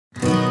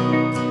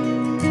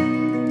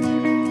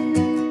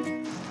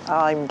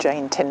I'm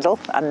Jane Tyndall,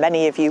 and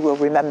many of you will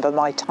remember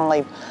my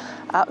time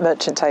at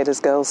Merchant Taylors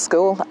Girls'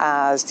 School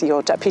as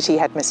your deputy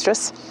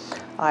headmistress.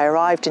 I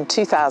arrived in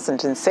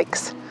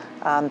 2006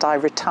 and I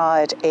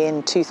retired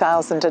in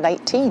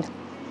 2018.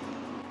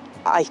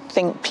 I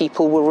think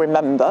people will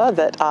remember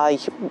that I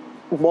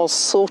was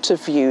sort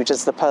of viewed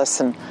as the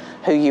person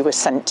who you were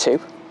sent to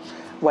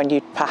when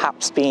you'd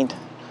perhaps been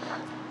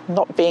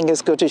not being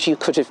as good as you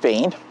could have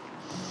been.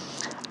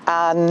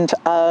 And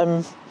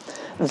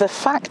the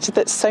fact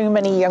that so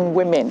many young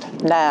women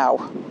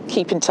now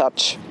keep in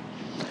touch,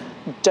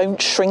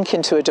 don't shrink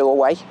into a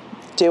doorway,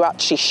 do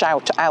actually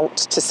shout out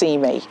to see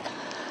me,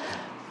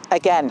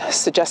 again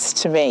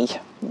suggests to me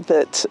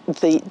that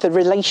the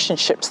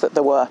relationships that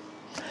there were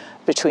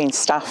between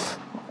staff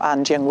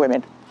and young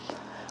women.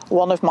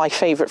 One of my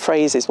favourite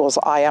phrases was,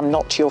 "I am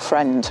not your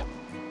friend,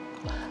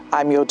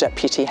 I'm your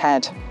deputy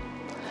head."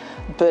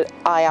 But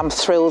I am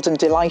thrilled and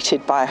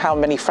delighted by how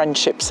many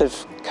friendships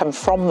have come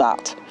from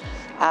that.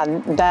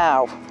 And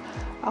now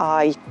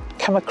I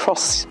come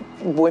across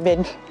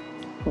women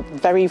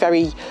very,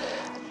 very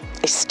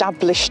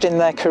established in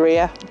their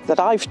career that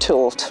I've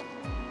taught.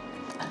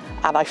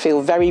 And I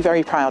feel very,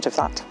 very proud of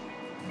that.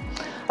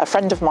 A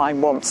friend of mine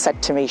once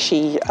said to me,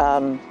 she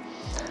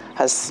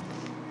has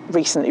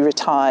recently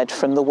retired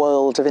from the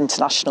world of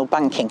international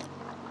banking.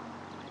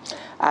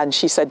 And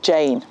she said,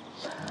 "Jane,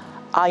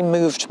 I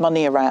moved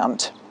money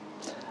around.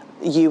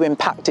 You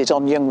impacted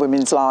on young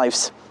women's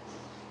lives."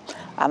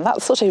 And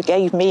that sort of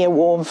gave me a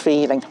warm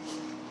feeling.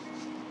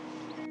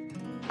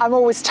 I'm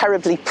always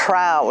terribly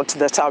proud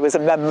that I was a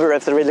member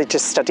of the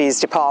Religious Studies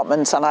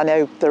Department, and I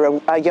know there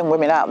are young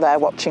women out there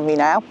watching me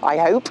now, I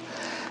hope,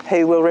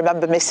 who will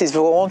remember Mrs.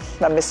 Vaughan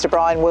and Mr.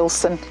 Brian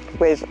Wilson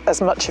with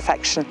as much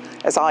affection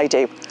as I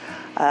do.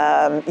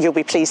 You'll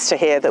be pleased to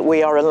hear that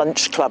we are a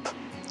lunch club,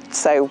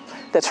 so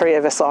the three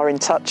of us are in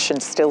touch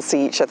and still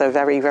see each other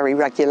very, very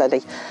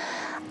regularly.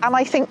 And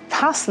I think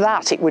past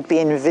that, it would be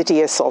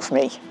invidious of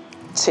me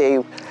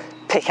to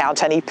pick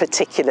out any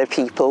particular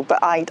people, but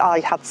I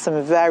had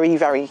some very,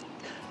 very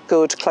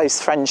good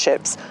close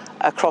friendships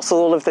across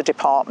all of the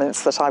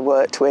departments that I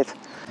worked with.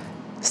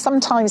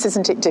 Sometimes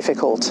isn't it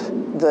difficult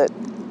that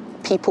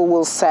people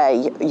will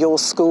say your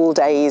school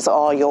days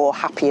are your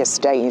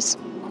happiest days?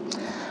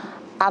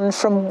 And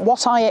from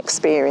what I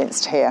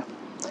experienced here,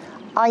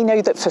 I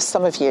know that for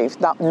some of you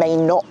that may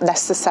not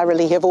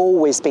necessarily have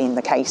always been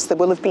the case. There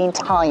will have been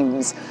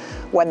times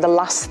when the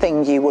last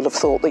thing you will have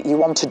thought that you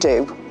want to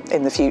do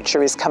in the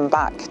future is come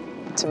back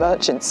to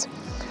Merchants.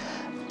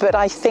 But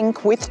I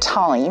think with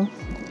time,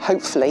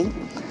 hopefully,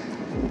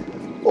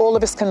 all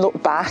of us can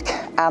look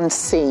back and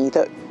see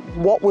that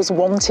what was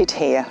wanted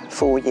here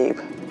for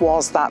you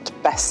was that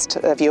best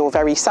of your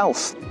very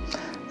self.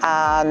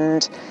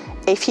 And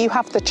if you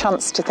have the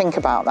chance to think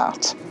about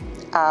that,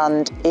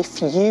 and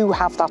if you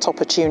have that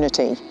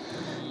opportunity,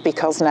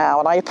 because now,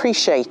 and I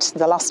appreciate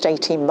the last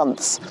 18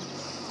 months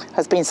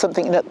has been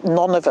something that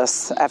none of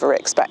us ever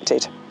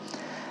expected.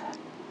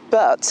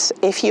 But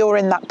if you're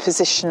in that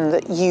position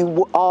that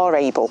you are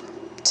able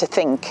to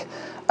think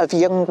of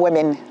young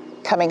women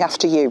coming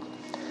after you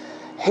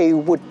who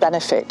would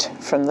benefit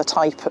from the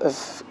type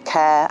of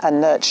care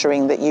and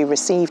nurturing that you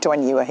received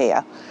when you were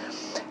here,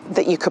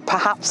 that you could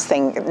perhaps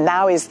think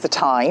now is the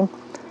time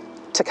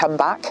to come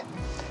back,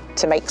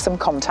 to make some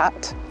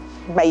contact,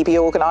 maybe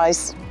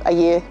organise a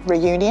year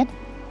reunion.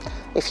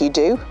 If you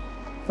do,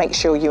 make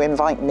sure you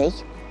invite me.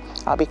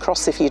 I'll be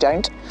cross if you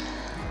don't.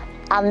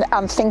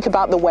 And think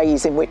about the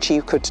ways in which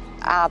you could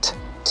add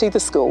to the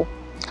school,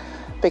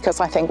 because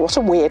I think what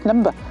a weird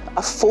number,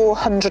 a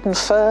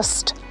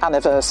 401st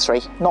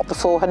anniversary, not the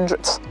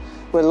 400th.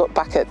 We'll look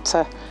back at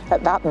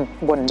that and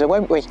wonder,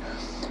 won't we?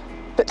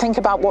 But think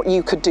about what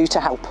you could do to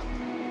help.